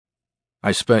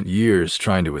I spent years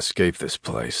trying to escape this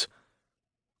place.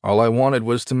 All I wanted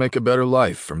was to make a better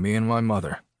life for me and my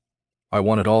mother. I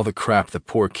wanted all the crap that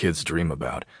poor kids dream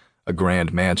about, a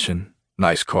grand mansion,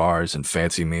 nice cars, and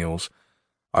fancy meals.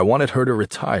 I wanted her to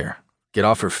retire, get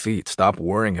off her feet, stop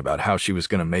worrying about how she was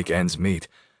going to make ends meet,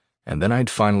 and then I'd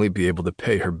finally be able to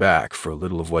pay her back for a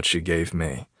little of what she gave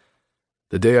me.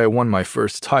 The day I won my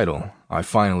first title, I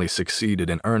finally succeeded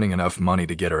in earning enough money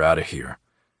to get her out of here.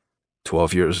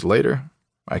 12 years later,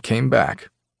 I came back.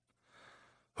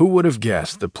 Who would have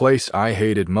guessed the place I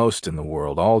hated most in the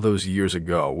world all those years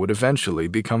ago would eventually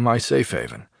become my safe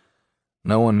haven?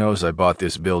 No one knows I bought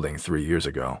this building 3 years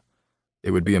ago.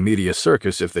 It would be a media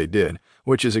circus if they did,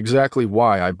 which is exactly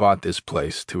why I bought this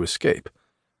place to escape.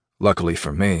 Luckily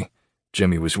for me,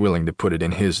 Jimmy was willing to put it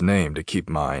in his name to keep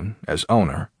mine, as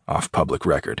owner, off public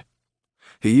record.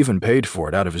 He even paid for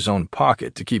it out of his own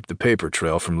pocket to keep the paper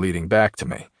trail from leading back to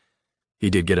me. He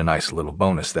did get a nice little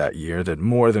bonus that year that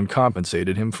more than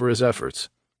compensated him for his efforts.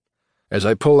 As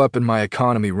I pull up in my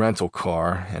economy rental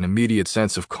car, an immediate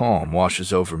sense of calm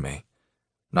washes over me.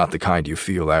 Not the kind you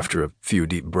feel after a few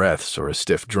deep breaths or a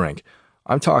stiff drink.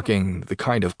 I'm talking the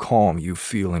kind of calm you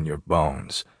feel in your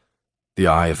bones. The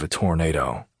eye of a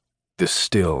tornado. The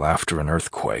still after an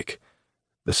earthquake.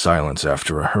 The silence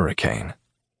after a hurricane.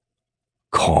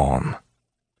 Calm.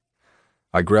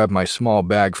 I grab my small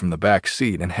bag from the back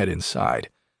seat and head inside.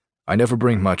 I never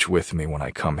bring much with me when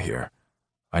I come here.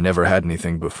 I never had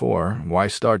anything before. Why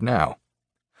start now?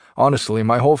 Honestly,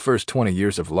 my whole first 20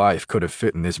 years of life could have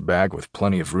fit in this bag with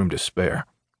plenty of room to spare.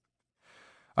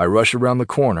 I rush around the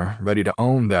corner, ready to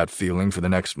own that feeling for the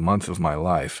next month of my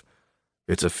life.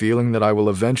 It's a feeling that I will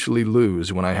eventually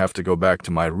lose when I have to go back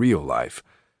to my real life.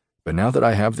 But now that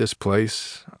I have this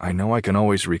place, I know I can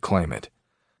always reclaim it.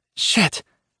 Shit!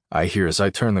 I hear as I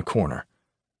turn the corner.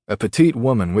 A petite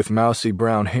woman with mousy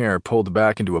brown hair pulled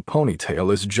back into a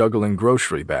ponytail is juggling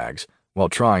grocery bags while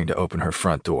trying to open her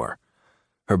front door.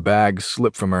 Her bags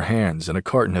slip from her hands and a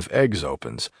carton of eggs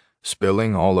opens,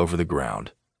 spilling all over the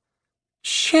ground.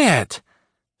 Shit!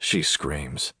 She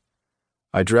screams.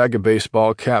 I drag a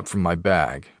baseball cap from my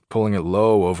bag, pulling it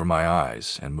low over my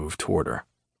eyes, and move toward her.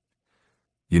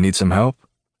 You need some help?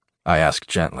 I ask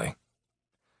gently.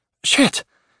 Shit!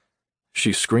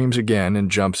 She screams again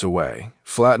and jumps away,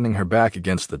 flattening her back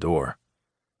against the door.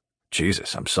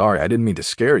 Jesus, I'm sorry, I didn't mean to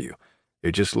scare you.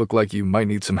 It just looked like you might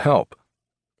need some help.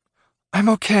 I'm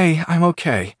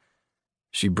okay.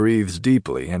 She breathes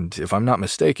deeply and, if I'm not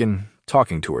mistaken,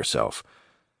 talking to herself.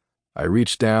 I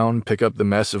reach down, pick up the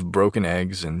mess of broken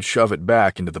eggs, and shove it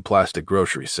back into the plastic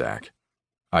grocery sack.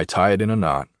 I tie it in a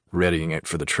knot, readying it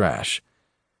for the trash.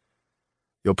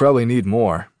 You'll probably need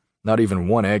more. Not even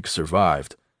one egg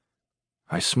survived.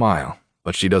 I smile,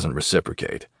 but she doesn't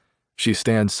reciprocate. She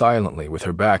stands silently with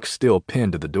her back still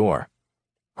pinned to the door.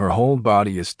 Her whole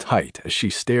body is tight as she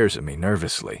stares at me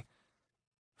nervously.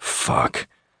 Fuck.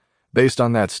 Based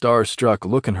on that star-struck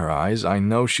look in her eyes, I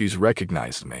know she's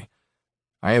recognized me.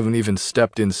 I haven't even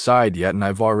stepped inside yet and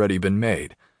I've already been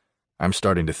made. I'm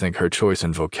starting to think her choice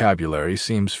in vocabulary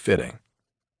seems fitting.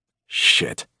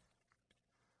 Shit.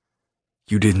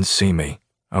 You didn't see me.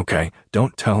 Okay,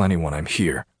 don't tell anyone I'm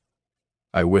here.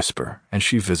 I whisper, and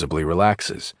she visibly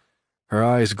relaxes. Her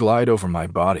eyes glide over my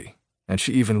body, and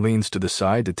she even leans to the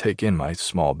side to take in my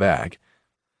small bag.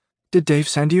 Did Dave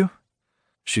send you?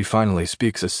 She finally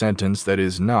speaks a sentence that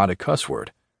is not a cuss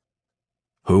word.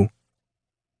 Who?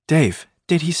 Dave,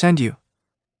 did he send you?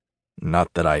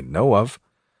 Not that I know of.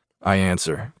 I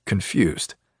answer,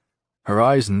 confused. Her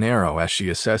eyes narrow as she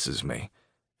assesses me.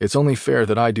 It's only fair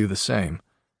that I do the same.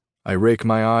 I rake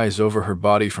my eyes over her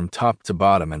body from top to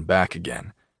bottom and back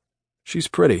again. She's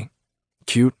pretty.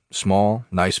 Cute, small,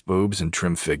 nice boobs and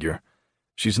trim figure.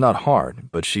 She's not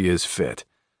hard, but she is fit.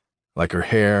 Like her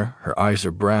hair, her eyes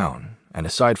are brown, and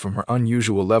aside from her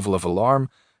unusual level of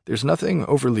alarm, there's nothing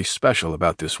overly special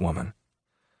about this woman.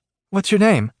 What's your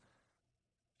name?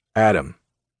 Adam.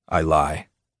 I lie.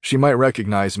 She might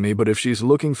recognize me, but if she's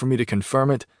looking for me to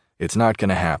confirm it, it's not going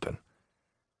to happen.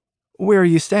 Where are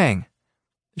you staying?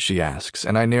 She asks,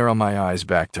 and I narrow my eyes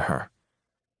back to her.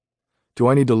 Do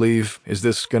I need to leave? Is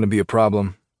this going to be a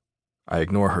problem? I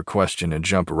ignore her question and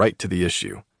jump right to the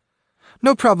issue.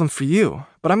 No problem for you,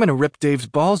 but I'm going to rip Dave's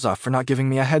balls off for not giving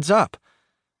me a heads up.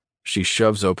 She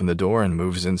shoves open the door and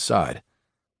moves inside.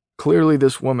 Clearly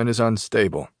this woman is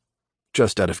unstable.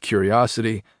 Just out of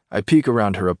curiosity, I peek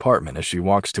around her apartment as she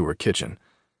walks to her kitchen.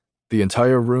 The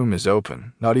entire room is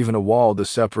open, not even a wall to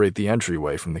separate the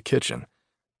entryway from the kitchen.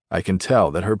 I can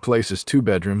tell that her place is 2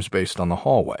 bedrooms based on the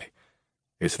hallway.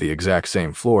 It's the exact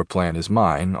same floor plan as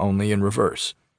mine, only in reverse.